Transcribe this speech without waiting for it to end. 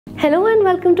Hello and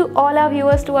welcome to all our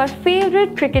viewers to our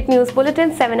favorite cricket news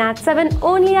bulletin 7 at 7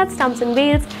 only at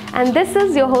Stumpsandbails, and this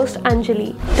is your host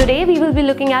Anjali. Today we will be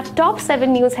looking at top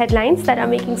 7 news headlines that are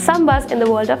making some buzz in the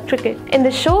world of cricket. In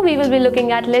this show we will be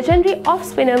looking at legendary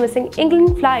off-spinner missing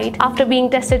England flight after being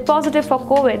tested positive for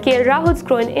COVID, KL Rahul's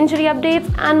groin injury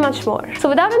updates and much more. So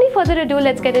without any further ado,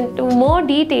 let's get into more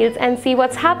details and see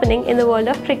what's happening in the world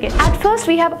of cricket. At first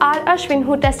we have R. Ashwin,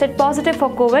 who tested positive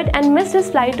for COVID and missed his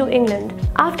flight to England.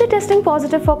 After testing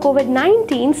positive for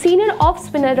COVID-19, senior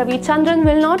off-spinner Ravi Chandran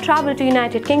will not travel to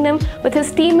United Kingdom with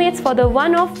his teammates for the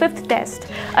one-off 5th test.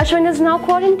 Ashwin is now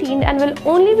quarantined and will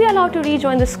only be allowed to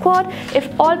rejoin the squad if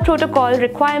all protocol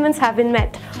requirements have been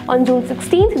met. On June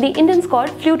 16th, the Indian squad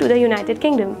flew to the United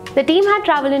Kingdom. The team had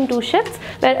travelled in 2 shifts,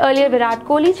 where earlier Virat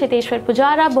Kohli, Cheteshwar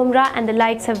Pujara, Bumrah and the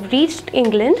likes have reached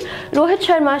England. Rohit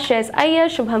Sharma, Shreyas Iyer,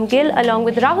 Shubham Gill along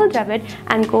with Rahul Dravid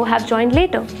and co have joined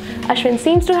later. Ashwin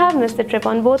seems to have missed the trip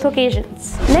on both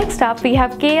occasions. Next up, we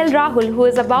have KL Rahul, who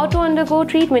is about to undergo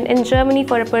treatment in Germany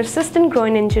for a persistent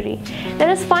groin injury.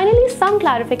 There is finally some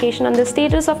clarification on the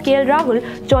status of KL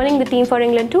Rahul joining the team for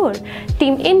England tour.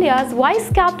 Team India's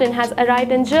vice-captain has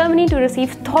arrived in Germany to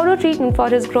receive thorough treatment for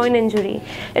his groin injury.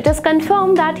 It is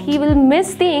confirmed that he will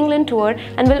miss the England tour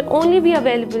and will only be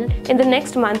available in the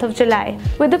next month of July.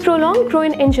 With the prolonged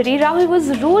groin injury, Rahul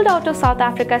was ruled out of South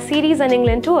Africa series and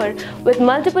England tour. With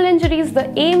multiple injuries,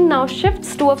 the aim now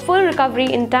shifts to a full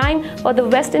recovery in time for the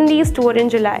West Indies tour in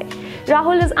July.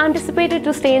 Rahul is anticipated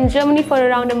to stay in Germany for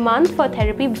around a month for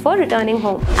therapy before returning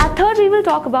home. At third, we will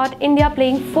talk about India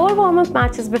playing 4 warm-up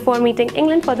matches before meeting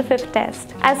England for the 5th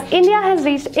test. As India has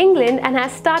reached England and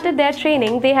has started their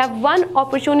training, they have one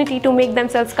opportunity to make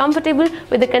themselves comfortable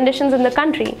with the conditions in the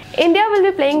country. India will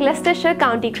be playing Leicestershire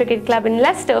County Cricket Club in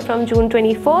Leicester from June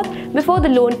 24th before the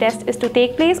lone test is to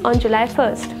take place on July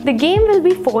 1st. The game will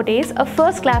be 4 days, a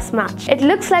first-class match. It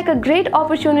looks like a great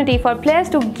opportunity for players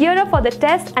to gear up for the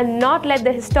test and not let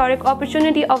the historic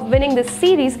opportunity of winning this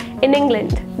series in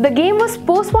England. The game was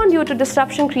postponed due to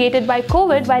disruption created by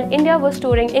COVID while India was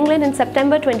touring England in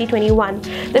September 2021.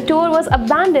 The tour was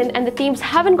abandoned and the teams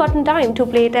haven't gotten time to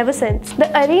play it ever since. The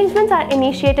arrangements are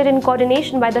initiated in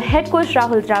coordination by the head coach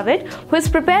Rahul Dravid, who is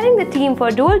preparing the team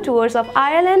for dual tours of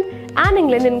Ireland and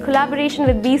England in collaboration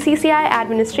with BCCI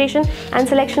administration and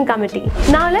selection committee.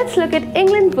 Now let's look at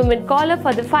England women call-up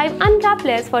for the 5 uncapped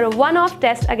players for a one-off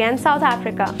test against South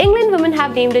Africa. England women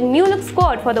have named a new-look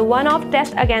squad for the one-off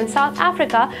test against South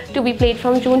Africa to be played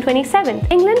from June 27th.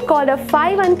 England called up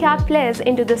 5 uncapped players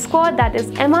into the squad, that is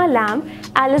Emma Lamb,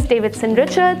 Alice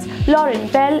Davidson-Richards, Lauren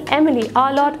Bell, Emily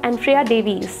Arlott and Freya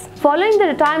Davies. Following the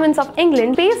retirements of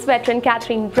England pace veteran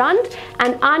Catherine Brunt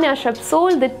and Anya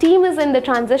Shrubsole, the team is in the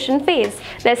transition phase.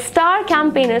 Their star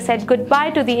campaigner said goodbye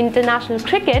to the international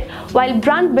cricket while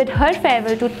Brunt bid her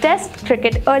farewell to Test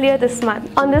cricket earlier this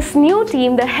month. On this new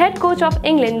team, the head coach of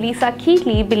England, Lisa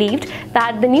Keatley, believed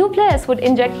that the new players would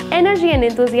inject energy and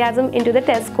enthusiasm into the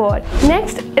Test squad.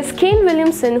 Next is Kane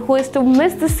Williamson, who is to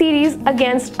miss the series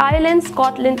against Ireland,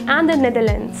 Scotland and the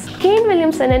Netherlands. Kane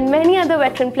Williamson and many other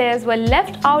veteran players were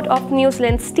left out of New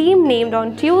Zealand's team named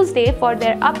on Tuesday for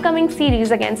their upcoming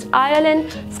series against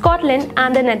Ireland, Scotland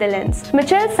and the Netherlands.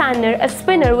 Mitchell Sandner, a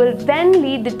spinner, will then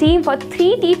lead the team for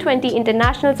 3 T20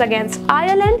 internationals against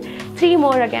Ireland, 3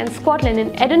 more against Scotland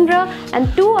in Edinburgh and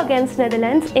 2 against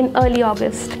Netherlands in early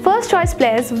August. First choice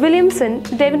players Williamson,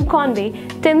 Devon Conway,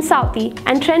 Tim Southey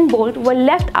and Trent Boult were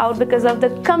left out because of the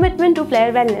commitment to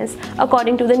player wellness,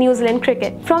 according to the New Zealand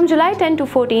cricket. From July 10 to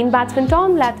 14, batsman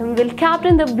Tom Latham will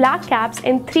captain the Black Caps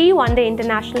in 3 one-day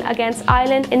international against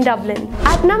Ireland in Dublin.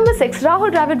 At number 6,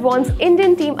 Rahul Dravid wants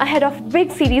Indian team ahead of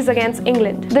big series against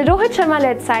England. The Rohit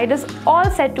Sharma-led side is all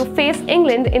set to face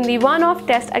England in the one-off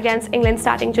test against England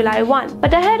starting July 1.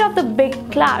 But ahead of the big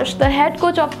clash, the head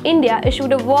coach of India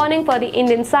issued a warning for the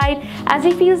Indian side as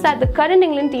he feels that the current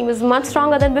England team is much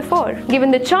stronger than before.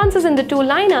 Given the chances in the 2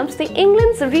 lineups, the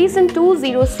England's recent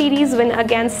 2-0 series win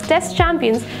against Test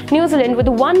champions New Zealand with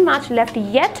 1 match left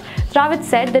yet, Dravid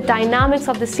said the dynamics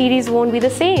of the series won't be the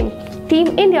same.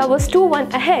 Team India was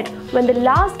 2-1 ahead when the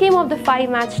last game of the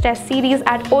 5-match test series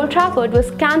at Old Trafford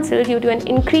was cancelled due to an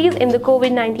increase in the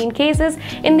COVID-19 cases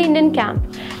in the Indian camp,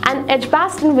 and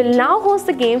Edgbaston will now host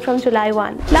the game from July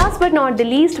 1. Last but not the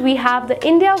least, we have the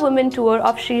India Women Tour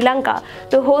of Sri Lanka.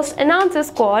 The host announces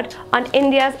squad on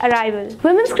India's arrival.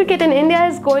 Women's cricket in India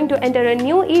is going to enter a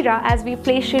new era as we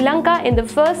play Sri Lanka in the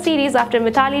first series after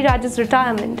Mithali Raj's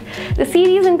retirement. The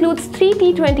series includes 3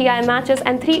 T20I matches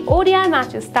and 3 ODI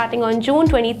matches starting on on June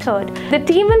 23rd. The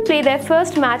team will play their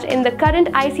first match in the current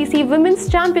ICC Women's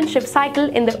Championship cycle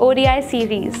in the ODI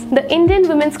series. The Indian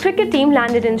women's cricket team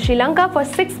landed in Sri Lanka for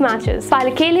 6 matches.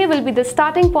 Palakkele will be the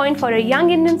starting point for a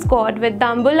young Indian squad, with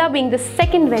Dambulla being the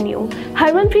second venue.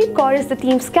 Harmanpreet Kaur is the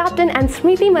team's captain and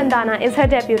Smriti Mandhana is her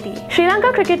deputy. Sri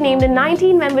Lanka Cricket named a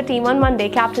 19-member team on Monday,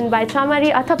 captained by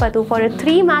Chamari Athapattu, for a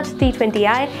 3-match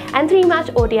T20I and 3-match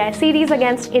ODI series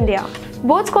against India.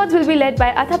 Both squads will be led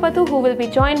by Athapattu, who will be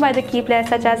joined by the key players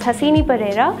such as Hasini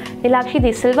Pereira, Nilakshi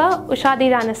De Silva, Ushadi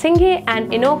Ranasinghe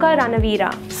and Inoka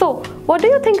Ranavira. So, what do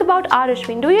you think about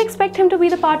Ashwin? Do you expect him to be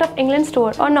the part of England's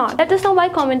tour or not? Let us know by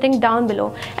commenting down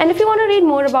below. And if you want to read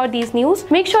more about these news,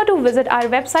 make sure to visit our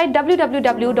website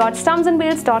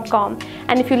www.stumpsandbails.com.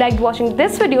 And if you liked watching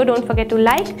this video, don't forget to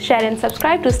like, share and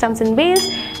subscribe to Stumps and Bails,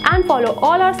 and follow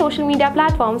all our social media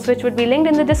platforms, which would be linked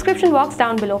in the description box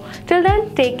down below. Till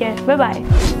then, take care. Bye-bye.